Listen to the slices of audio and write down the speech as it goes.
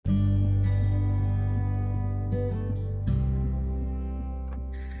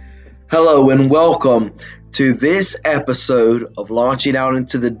Hello and welcome to this episode of Launching Out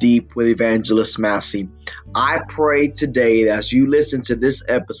into the Deep with Evangelist Massey. I pray today that as you listen to this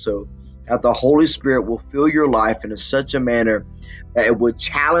episode, that the Holy Spirit will fill your life in such a manner that it would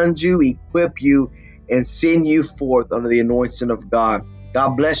challenge you, equip you, and send you forth under the anointing of God.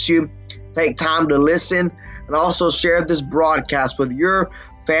 God bless you. Take time to listen and also share this broadcast with your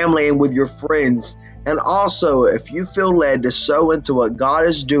family and with your friends. And also, if you feel led to sow into what God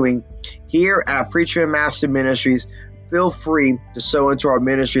is doing here at Preacher and Master Ministries, feel free to sow into our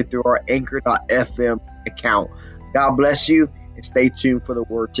ministry through our anchor.fm account. God bless you and stay tuned for the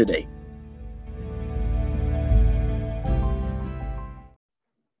word today.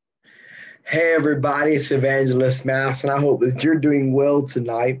 Hey everybody, it's Evangelist Mass, and I hope that you're doing well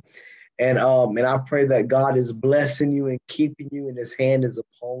tonight. And I pray that God is blessing you and keeping you, and His hand is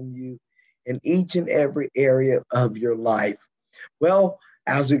upon you in each and every area of your life. Well,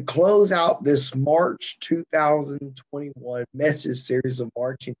 as we close out this March 2021 message series of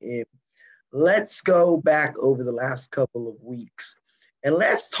Marching In, let's go back over the last couple of weeks and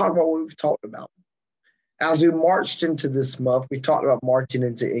let's talk about what we've talked about. As we marched into this month, we talked about marching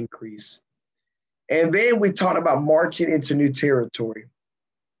into increase. And then we talked about marching into new territory.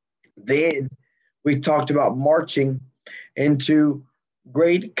 Then we talked about marching into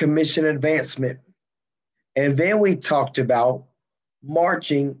Great Commission advancement. And then we talked about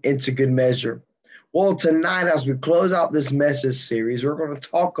marching into good measure. Well, tonight, as we close out this message series, we're going to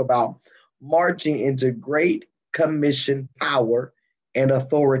talk about marching into Great Commission power and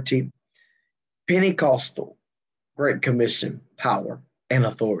authority. Pentecostal Great Commission power and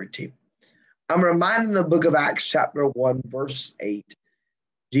authority. I'm reminded in the book of Acts chapter 1, verse 8,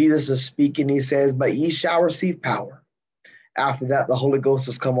 Jesus is speaking. He says, "But ye shall receive power. After that, the Holy Ghost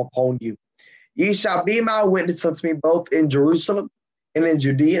has come upon you. Ye shall be my witness unto me both in Jerusalem and in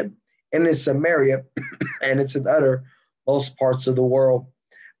Judea and in Samaria and into the uttermost parts of the world."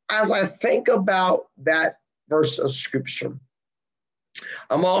 As I think about that verse of scripture,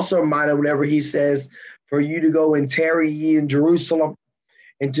 I'm also reminded whenever he says, "For you to go and tarry ye in Jerusalem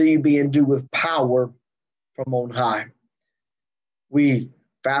until you be endued with power from on high." We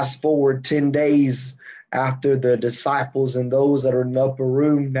fast forward 10 days after the disciples and those that are in the upper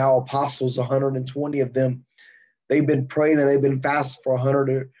room, now apostles, 120 of them, they've been praying and they've been fasting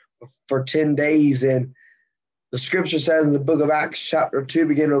for 10 days. And the scripture says in the book of Acts chapter 2,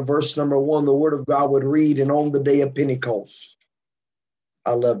 beginning with verse number 1, the word of God would read, "And on the day of Pentecost."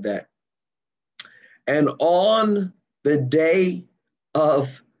 I love that. And on the day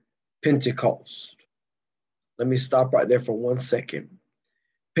of Pentecost. Let me stop right there for 1 second.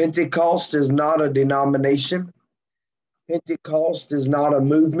 Pentecost is not a denomination. Pentecost is not a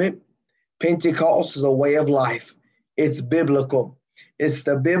movement. Pentecost is a way of life. It's biblical. It's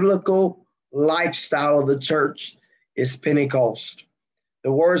the biblical lifestyle of the church. It's Pentecost.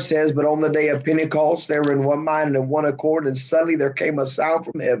 The word says, "But on the day of Pentecost, they were in one mind and one accord, and suddenly there came a sound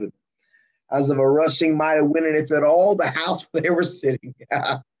from heaven, as of a rushing mighty wind, and it filled all the house where they were sitting.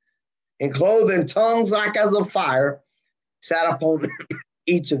 And clothed in tongues like as of fire, sat upon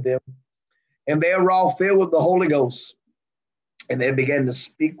each of them. And they were all filled with the Holy Ghost. And they began to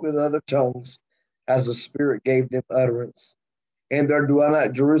speak with other tongues as the Spirit gave them utterance. And there dwelt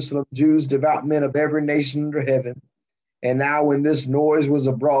at Jerusalem Jews, devout men of every nation under heaven. And now when this noise was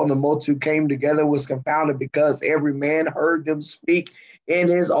abroad, and the multitude came together, was confounded, because every man heard them speak in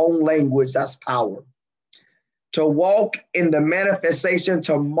his own language." That's power. To walk in the manifestation,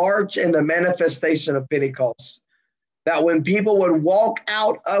 to march in the manifestation of Pentecost. That when people would walk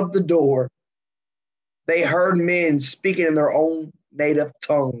out of the door, they heard men speaking in their own native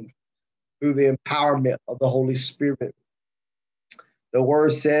tongue through the empowerment of the Holy Spirit. The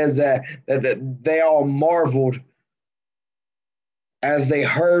word says that they all marveled as they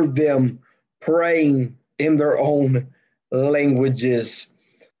heard them praying in their own languages.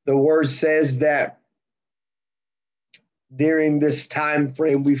 The word says that during this time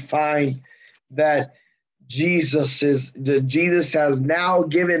frame, we find that Jesus has now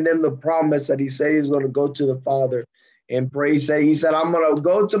given them the promise that he said he's going to go to the Father and pray. He said, "I'm going to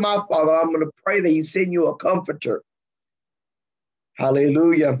go to my Father. I'm going to pray that he send you a comforter."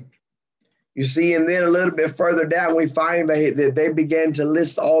 Hallelujah. You see, and then a little bit further down, we find that they began to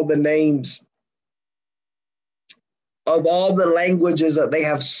list all the names of all the languages that they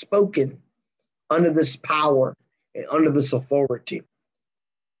have spoken under this power and under this authority.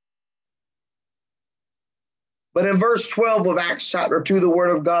 But in verse 12 of Acts chapter 2, the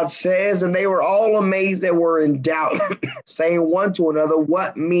word of God says, "And they were all amazed and were in doubt, saying one to another,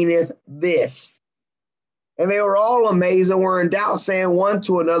 What meaneth this?" And they were all amazed and were in doubt, saying one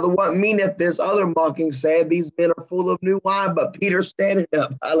to another, what meaneth this? Other mocking said, these men are full of new wine. But Peter standing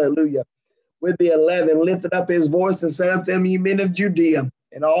up, hallelujah, with the 11, lifted up his voice and said unto them, ye men of Judea,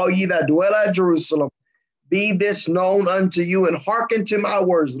 and all ye that dwell at Jerusalem, be this known unto you, and hearken to my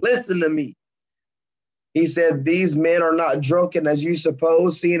words. Listen to me. He said, these men are not drunken as you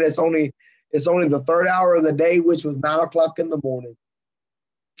suppose, seeing it's only the third hour of the day, which was 9 o'clock in the morning.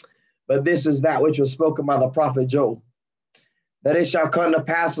 But this is that which was spoken by the prophet Joel, that it shall come to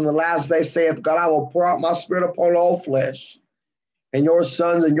pass in the last day, saith God, I will pour out my spirit upon all flesh. And your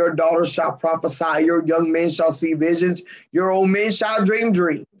sons and your daughters shall prophesy, your young men shall see visions, your old men shall dream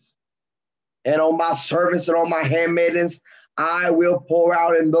dreams. And on my servants and on my handmaidens, I will pour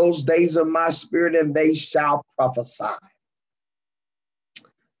out in those days of my spirit, and they shall prophesy.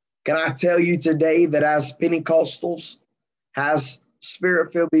 Can I tell you today that as Pentecostals, as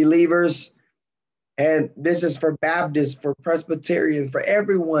Spirit-filled believers, and this is for Baptists, for Presbyterians, for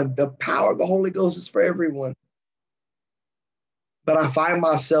everyone, the power of the Holy Ghost is for everyone. But I find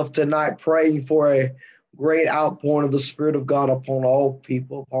myself tonight praying for a great outpouring of the Spirit of God upon all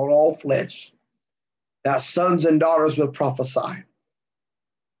people, upon all flesh, that sons and daughters would prophesy.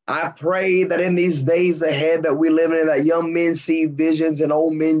 I pray that in these days ahead that we live in, that young men see visions and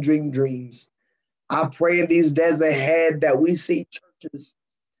old men dream dreams. I pray in these days ahead that we see churches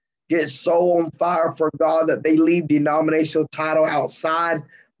get so on fire for God that they leave denominational title outside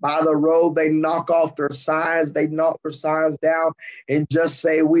by the road. They knock off their signs. They knock their signs down and just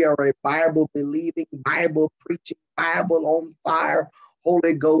say, we are a Bible believing, Bible preaching, Bible on fire,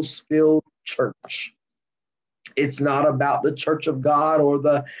 Holy Ghost filled church. It's not about the Church of God or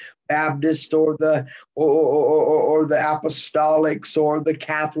the Baptist or the Apostolics or the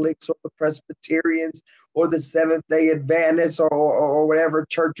Catholics or the Presbyterians or the Seventh-day Adventists or whatever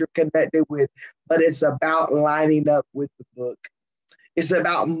church you're connected with, but it's about lining up with the book. It's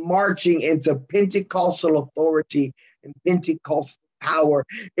about marching into Pentecostal authority and Pentecostal power.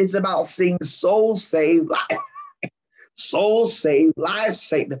 It's about seeing souls saved, lives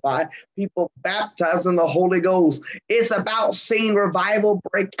sanctified, people baptized in the Holy Ghost. It's about seeing revival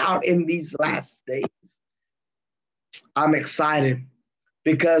break out in these last days. I'm excited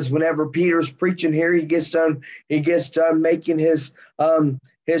because whenever Peter's preaching here, he gets done making his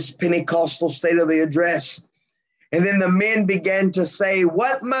Pentecostal state of the address. And then the men began to say,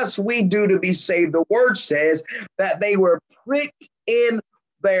 what must we do to be saved? The word says that they were pricked in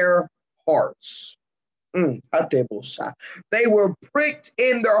their hearts. They were pricked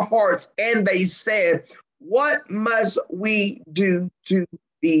in their hearts, and they said, what must we do to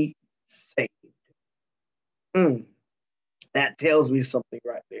be saved? That tells me something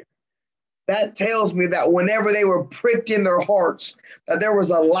right there. That tells me that whenever they were pricked in their hearts, that there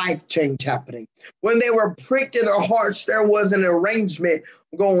was a life change happening. When they were pricked in their hearts, there was an arrangement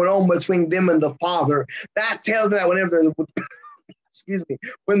going on between them and the Father. That tells me that whenever there's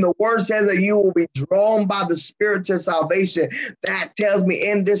when the word says that you will be drawn by the Spirit to salvation, that tells me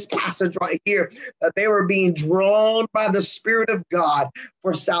in this passage right here that they were being drawn by the Spirit of God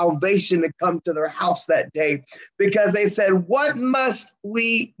for salvation to come to their house that day, because they said, what must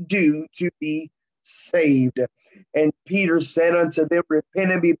we do to be saved? And Peter said unto them,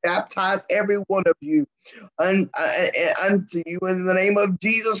 repent and be baptized, every one of you, unto you in the name of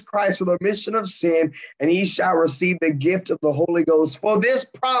Jesus Christ for the remission of sin, and ye shall receive the gift of the Holy Ghost. For this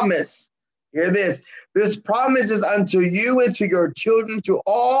promise, hear this promise is unto you and to your children, to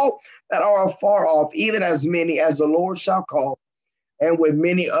all that are afar off, even as many as the Lord shall call. And with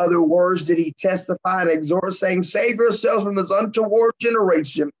many other words did he testify and exhort, saying, save yourselves from this untoward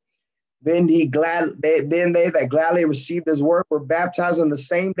generation. Then they that gladly received his word were baptized, and the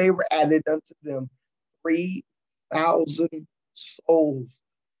same day were added unto them 3,000 souls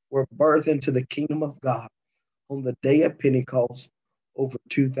were birthed into the kingdom of God on the day of Pentecost over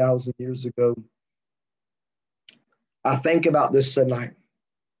 2,000 years ago. I think about this tonight.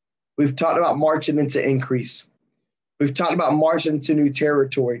 We've talked about marching into increase. We've talked about marching into new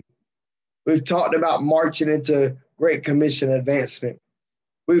territory. We've talked about marching into Great Commission advancement.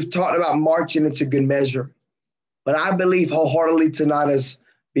 We've talked about marching into good measure. But I believe wholeheartedly tonight, as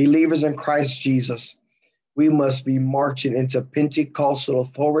believers in Christ Jesus, we must be marching into Pentecostal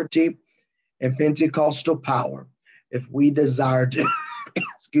authority and Pentecostal power if we desire to,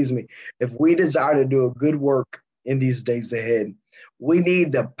 if we desire to do a good work in these days ahead. We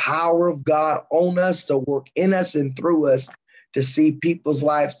need the power of God on us to work in us and through us to see people's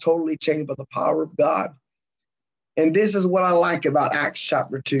lives totally changed by the power of God. And this is what I like about Acts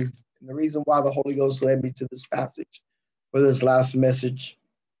chapter 2. And the reason why the Holy Ghost led me to this passage for this last message.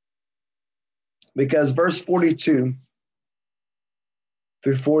 because verse 42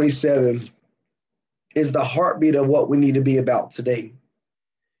 through 47 is the heartbeat of what we need to be about today.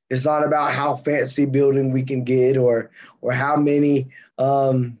 It's not about how fancy building we can get or how many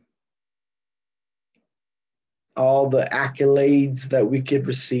all the accolades that we could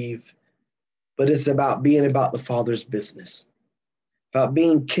receive, but it's about being about the Father's business, about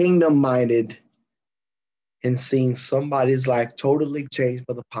being kingdom minded and seeing somebody's life totally changed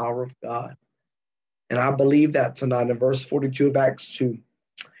by the power of God. And I believe that tonight in verse 42 of Acts 2.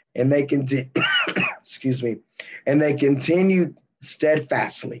 And they excuse me, and they continued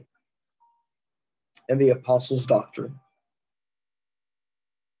steadfastly in the apostles' doctrine.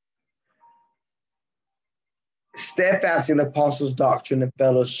 Steadfast in the apostles' doctrine and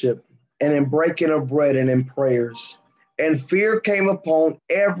fellowship, and in breaking of bread and in prayers. And fear came upon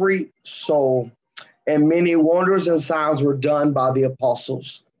every soul, and many wonders and signs were done by the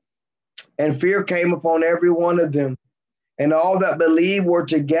apostles. And fear came upon every one of them. And all that believed were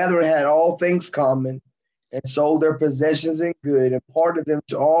together and had all things common, and sold their possessions and good, and parted them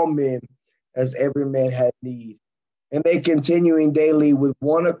to all men as every man had need. And they continuing daily with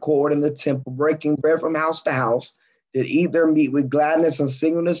one accord in the temple, breaking bread from house to house, did eat their meat with gladness and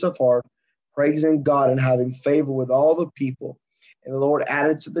singleness of heart, praising God and having favor with all the people. And the Lord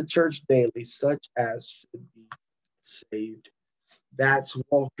added to the church daily such as should be saved. That's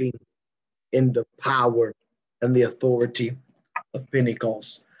walking in the power and the authority of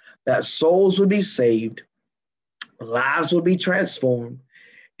Pentecost. That souls will be saved, lives will be transformed,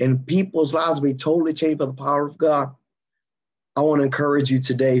 and people's lives will be totally changed by the power of God. I want to encourage you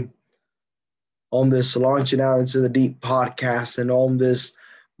today on this Launching Out into the Deep podcast and on this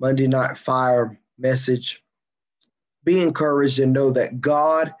Monday Night Fire message. Be encouraged and know that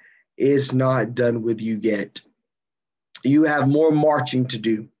God is not done with you yet. You have more marching to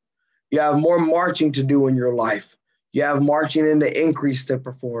do. You have more marching to do in your life. You have marching in the increase to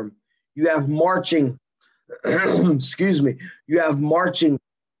perform. You have marching, excuse me, you have marching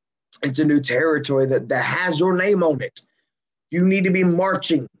into new territory that has your name on it. You need to be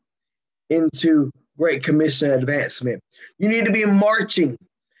marching into Great Commission advancement. You need to be marching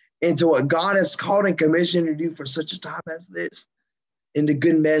into what God has called and commissioned to do for such a time as this, into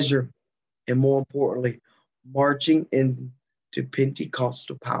good measure, and more importantly, marching into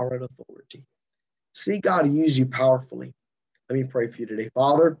Pentecostal power and authority. See God use you powerfully. Let me pray for you today.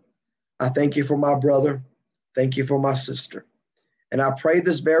 Father, I thank you for my brother. Thank you for my sister. And I pray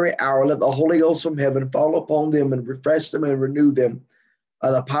this very hour, let the Holy Ghost from heaven fall upon them and refresh them and renew them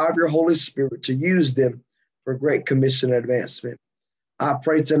by the power of your Holy Spirit to use them for Great Commission advancement. I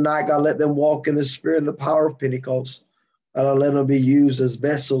pray tonight, God, let them walk in the spirit and the power of Pentecost. God, let them be used as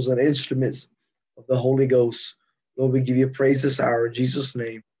vessels and instruments of the Holy Ghost. Lord, we give you praise this hour in Jesus'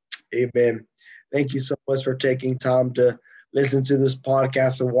 name. Amen. Thank you so much for taking time to listen to this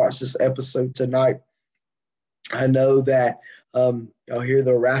podcast and watch this episode tonight. I know that y'all hear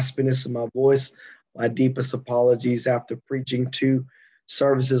the raspiness of my voice. My deepest apologies. After preaching 2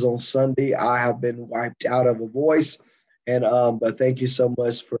 services on Sunday, I have been wiped out of a voice. And but thank you so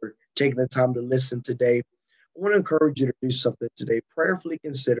much for taking the time to listen today. I want to encourage you to do something today. Prayerfully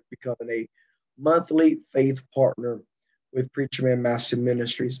consider becoming a monthly faith partner with Preacher Man Master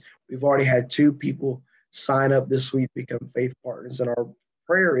Ministries. We've already had 2 people sign up this week, become faith partners. And our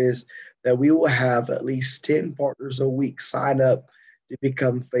prayer is that we will have at least 10 partners a week sign up to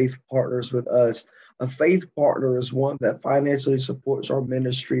become faith partners with us. A faith partner is one that financially supports our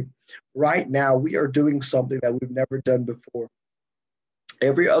ministry. Right now, we are doing something that we've never done before.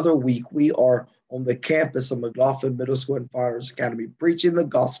 Every other week, we are on the campus of McLaughlin Middle School and Fire Arts Academy preaching the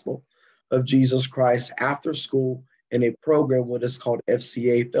gospel of Jesus Christ after school in a program what is called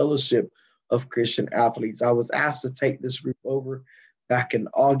FCA, Fellowship of Christian Athletes. I was asked to take this group over back in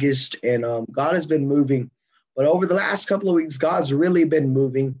August, and God has been moving. But over the last couple of weeks, God's really been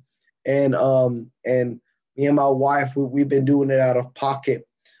moving, and me and my wife, we've been doing it out of pocket.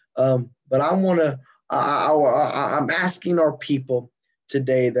 But I'm asking our people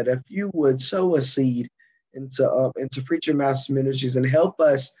today that if you would sow a seed into Preacher Master Ministries and help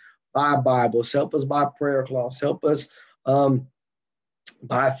us buy Bibles, help us buy prayer cloths, help us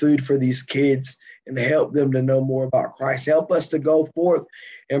buy food for these kids and help them to know more about Christ. Help us to go forth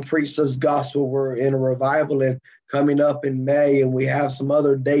and preach this gospel. We're in a revival and coming up in May, and we have some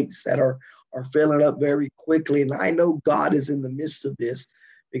other dates that are filling up very quickly. And I know God is in the midst of this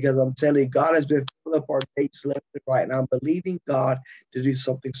because I'm telling you, God has been filling up our dates left and right, and I'm believing God to do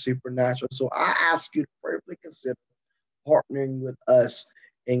something supernatural. So I ask you to prayerfully consider partnering with us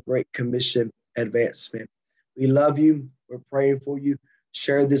in Great Commission advancement. We love you. We're praying for you.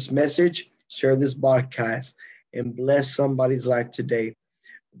 Share this message. share this podcast, and bless somebody's life today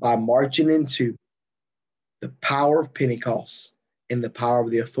by marching into the power of Pentecost and the power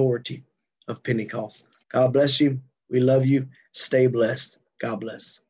of the authority of Pentecost. God bless you. We love you. Stay blessed. God bless.